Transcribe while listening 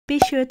Be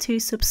sure to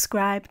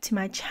subscribe to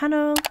my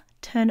channel,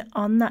 turn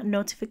on that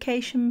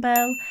notification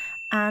bell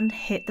and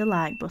hit the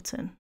like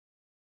button.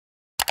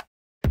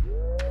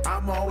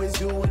 I'm always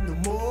doing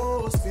the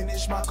most,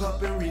 finish my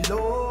cup and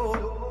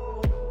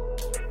reload.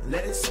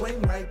 Let it swing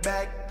right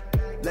back,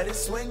 let it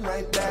swing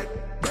right back.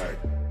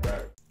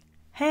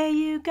 Hey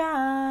you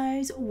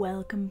guys,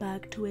 welcome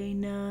back to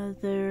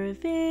another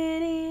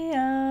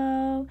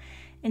video.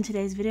 In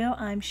today's video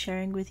I'm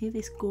sharing with you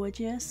this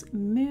gorgeous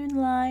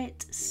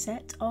Moonlight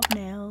set of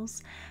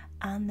nails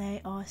and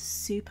they are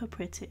super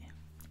pretty.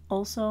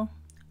 Also,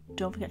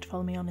 don't forget to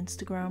follow me on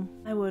Instagram.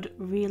 I would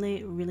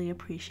really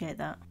appreciate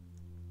that.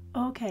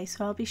 Okay,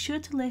 so I'll be sure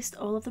to list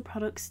all of the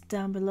products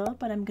down below,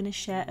 but I'm going to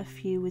share a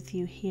few with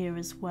you here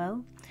as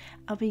well.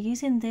 I'll be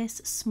using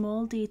this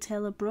small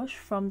detailer brush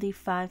from the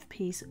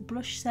 5-piece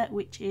brush set,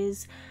 which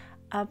is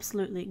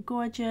absolutely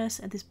gorgeous,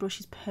 and this brush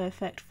is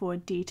perfect for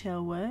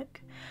detail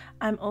work.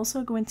 I'm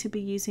also going to be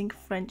using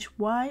French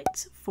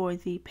white for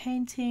the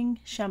painting,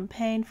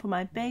 champagne for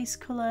my base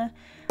colour,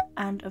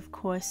 and of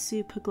course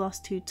super gloss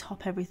to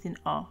top everything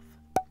off.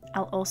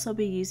 I'll also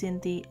be using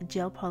the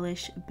gel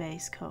polish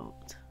base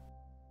coat.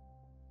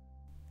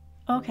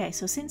 Okay,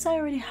 so since I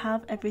already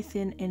have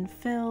everything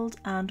infilled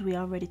and we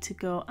are ready to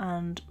go,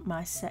 and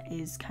my set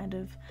is kind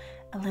of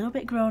a little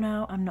bit grown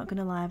out, I'm not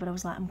gonna lie, but I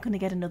was like, I'm gonna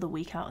get another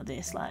week out of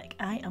this, like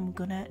I am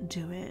gonna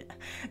do it.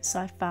 So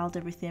I filed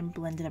everything,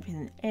 blended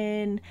everything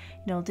in,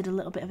 you know, did a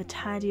little bit of a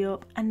tidy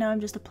up, and now I'm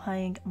just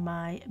applying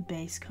my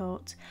base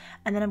coat,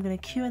 and then I'm gonna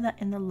cure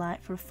that in the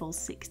light for a full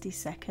 60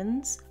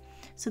 seconds.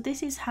 So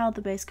this is how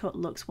the base coat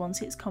looks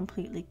once it's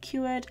completely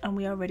cured and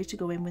we are ready to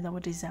go in with our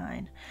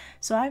design.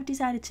 So I've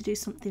decided to do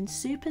something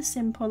super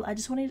simple. I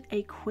just wanted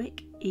a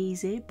quick,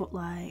 easy, but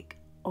like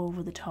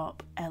over the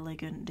top,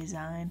 elegant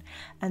design.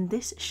 And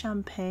this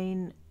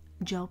champagne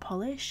gel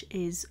polish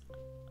is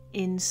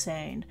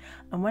insane.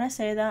 And when I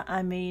say that,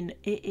 I mean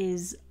it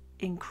is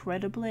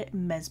incredibly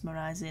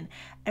mesmerizing.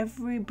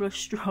 Every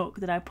brush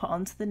stroke that I put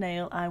onto the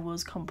nail, I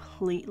was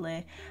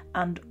completely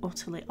and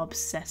utterly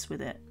obsessed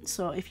with it.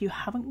 So if you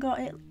haven't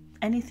got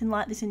anything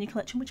like this in your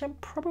collection, which I'm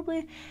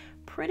probably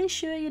pretty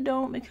sure you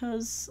don't,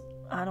 because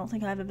I don't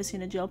think I've ever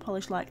seen a gel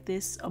polish like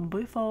this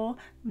before,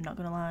 I'm not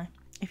gonna lie.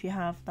 If you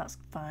have, that's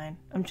fine.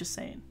 I'm just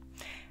saying,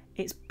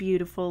 it's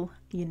beautiful,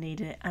 you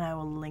need it, and I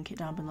will link it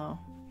down below.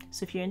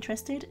 So if you're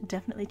interested,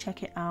 definitely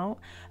check it out,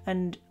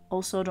 and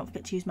also don't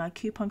forget to use my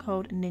coupon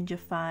code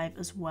NINJA5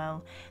 as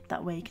well.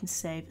 That way you can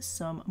save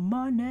some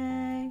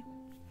money.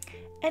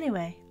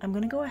 Anyway, I'm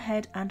going to go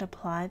ahead and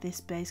apply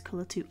this base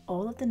colour to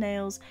all of the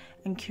nails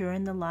and cure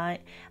in the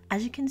light.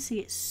 As you can see,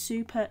 it's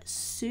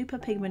super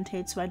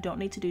pigmented, so I don't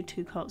need to do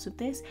 2 coats of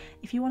this.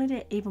 If you wanted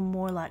it even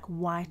more like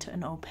whiter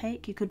and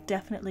opaque, you could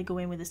definitely go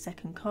in with a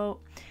second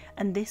coat.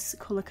 And this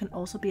colour can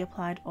also be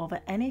applied over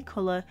any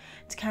colour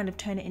to kind of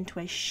turn it into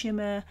a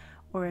shimmer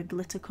or a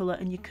glitter colour,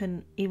 and you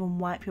can even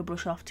wipe your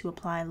brush off to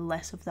apply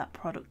less of that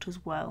product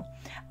as well.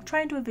 I'll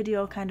try and do a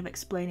video kind of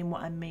explaining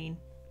what I mean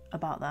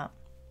about that,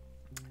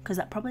 because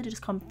that probably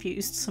just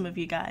confused some of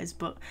you guys,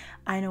 but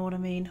I know what I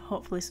mean.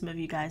 Hopefully some of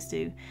you guys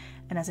do.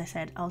 And as I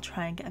said, I'll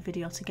try and get a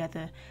video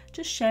together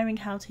just sharing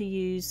how to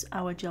use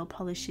our gel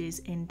polishes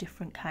in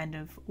different kind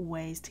of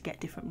ways to get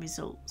different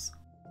results.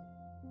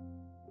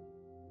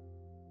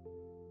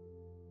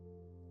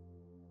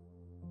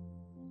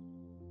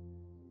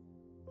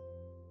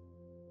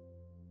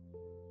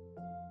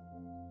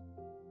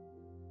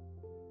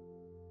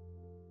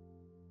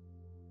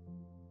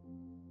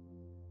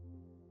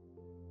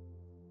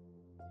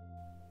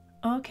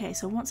 Okay,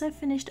 so once I've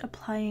finished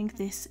applying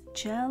this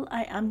gel,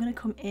 I am going to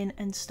come in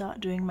and start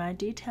doing my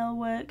detail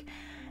work.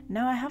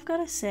 Now I have got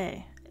to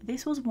say,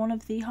 this was one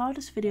of the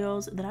hardest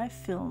videos that I've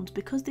filmed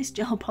because this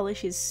gel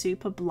polish is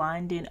super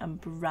blinding and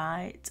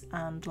bright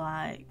and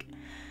like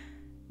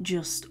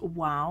just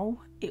wow.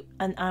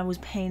 And I was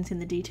painting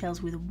the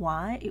details with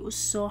white. It was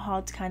so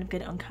hard to kind of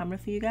get it on camera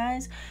for you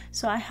guys.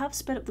 So I have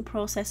sped up the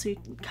process so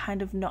you're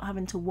kind of not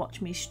having to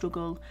watch me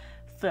struggle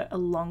for a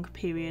long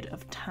period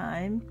of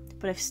time,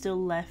 but I've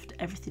still left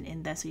everything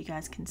in there so you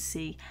guys can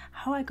see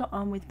how I got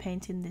on with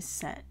painting this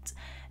set.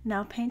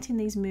 Now, painting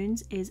these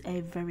moons is a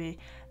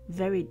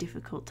very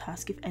difficult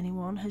task. If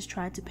anyone has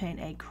tried to paint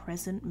a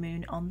crescent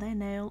moon on their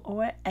nail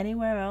or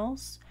anywhere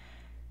else,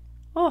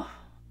 oh,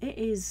 it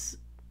is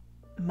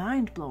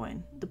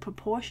mind-blowing. The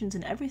proportions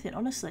and everything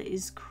honestly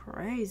is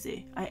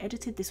crazy. I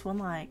edited this one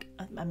like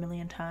a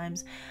million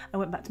times. I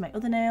went back to my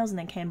other nails and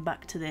then came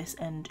back to this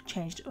and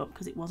changed it up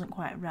because it wasn't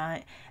quite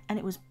right, and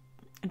it was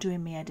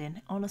doing me head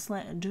in,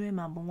 honestly doing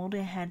my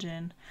bloody head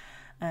in.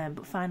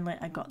 But finally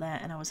I got there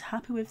and I was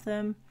happy with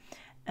them.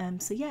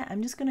 So yeah,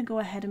 I'm just going to go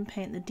ahead and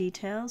paint the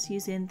details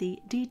using the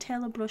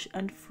detailer brush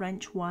and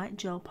French white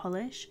gel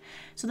polish.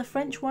 So the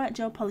French white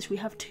gel polish, we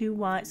have 2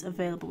 whites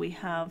available. We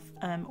have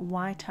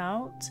white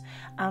out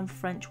and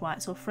French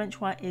white. So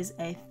French white is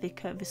a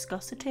thicker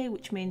viscosity,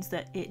 which means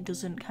that it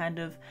doesn't kind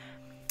of,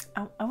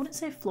 I wouldn't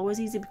say flow as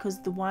easy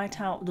because the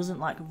white out doesn't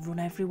like run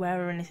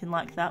everywhere or anything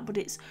like that, but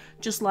it's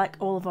just like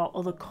all of our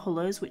other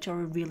colours, which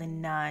are a really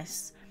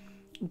nice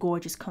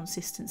gorgeous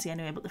consistency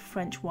anyway, but the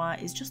French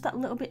white is just that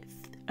little bit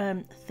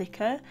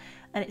thicker,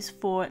 and it's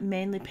for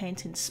mainly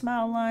painting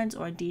smile lines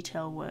or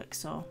detail work,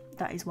 so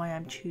that is why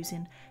I'm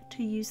choosing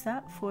to use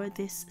that for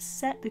this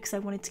set, because I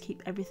wanted to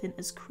keep everything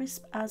as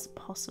crisp as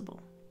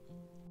possible.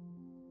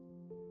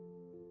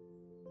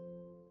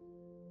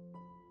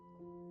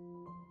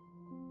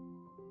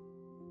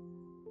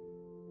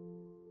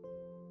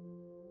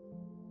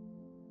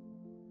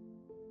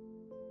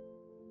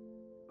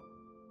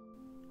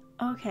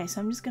 Okay,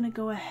 so I'm just going to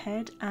go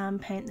ahead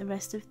and paint the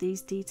rest of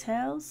these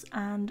details,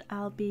 and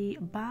I'll be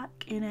back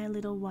in a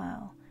little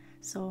while.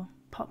 So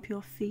pop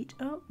your feet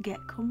up, get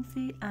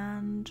comfy,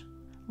 and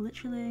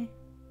literally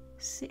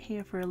sit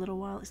here for a little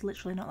while. It's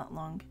literally not that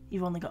long.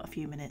 You've only got a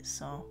few minutes,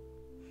 so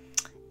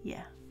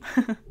yeah.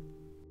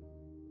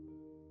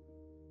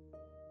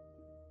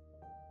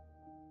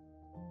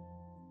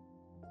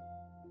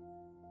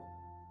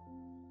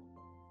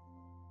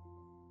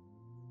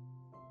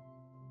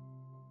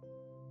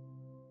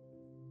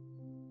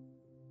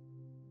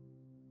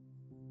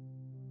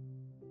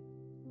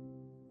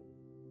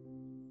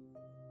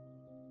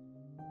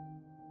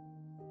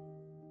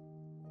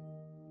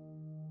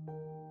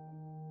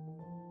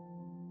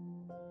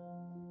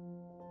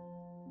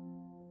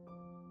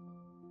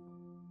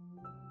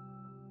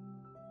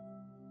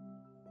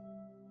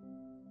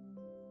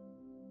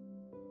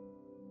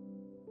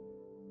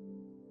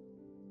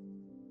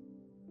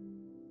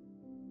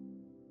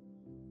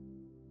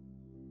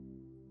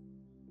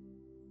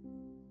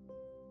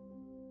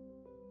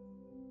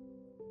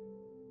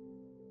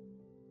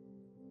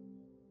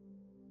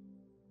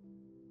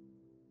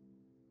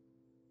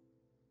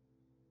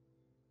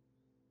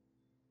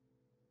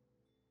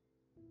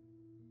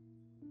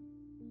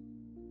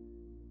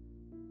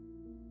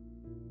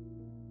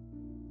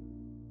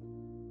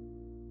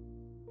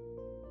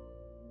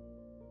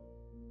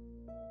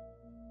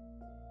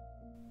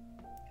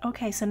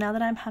 Okay, so now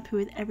that I'm happy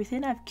with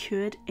everything, I've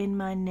cured in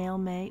my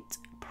Nailmate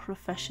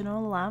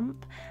professional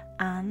lamp,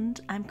 and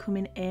I'm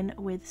coming in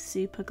with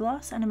super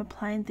gloss, and I'm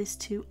applying this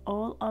to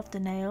all of the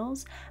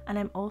nails, and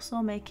I'm also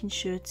making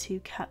sure to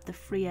cap the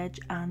free edge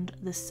and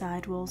the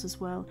side walls as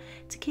well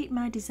to keep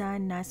my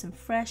design nice and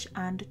fresh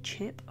and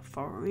chip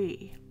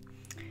free.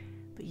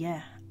 But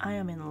yeah, I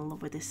am in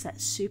love with this set.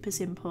 Super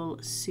simple,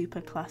 super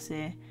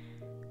classy,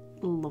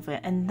 love it.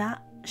 And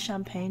that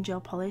champagne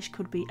gel polish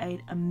could be an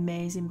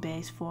amazing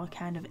base for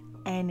kind of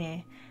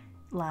any,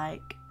 like,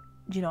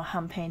 you know,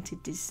 hand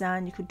painted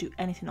design. You could do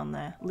anything on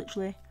there,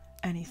 literally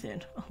anything.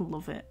 I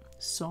love it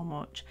so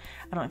much.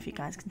 I don't know if you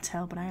guys can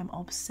tell, but I am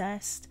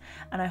obsessed,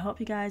 and I hope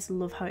you guys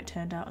love how it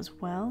turned out as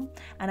well,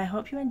 and I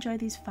hope you enjoy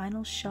these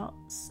final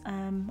shots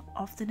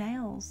of the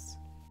nails.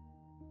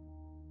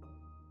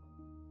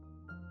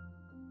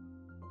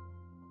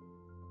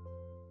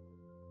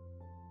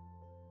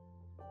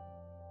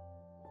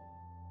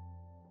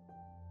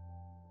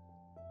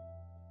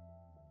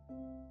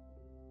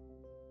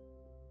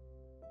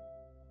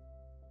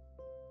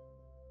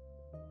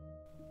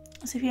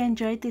 So if you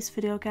enjoyed this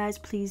video, guys,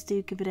 please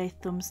do give it a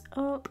thumbs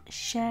up,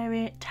 share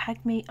it,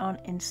 tag me on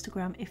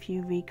Instagram if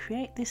you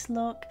recreate this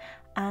look,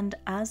 and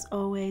as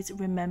always,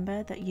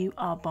 remember that you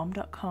are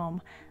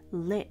bomb.com,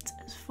 lit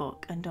as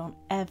fuck, and don't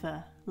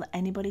ever let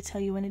anybody tell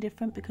you any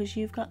different, because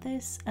you've got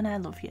this and I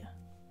love you.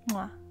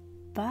 Mwah.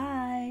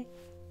 Bye.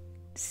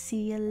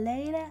 See you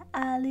later,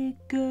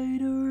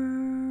 alligator.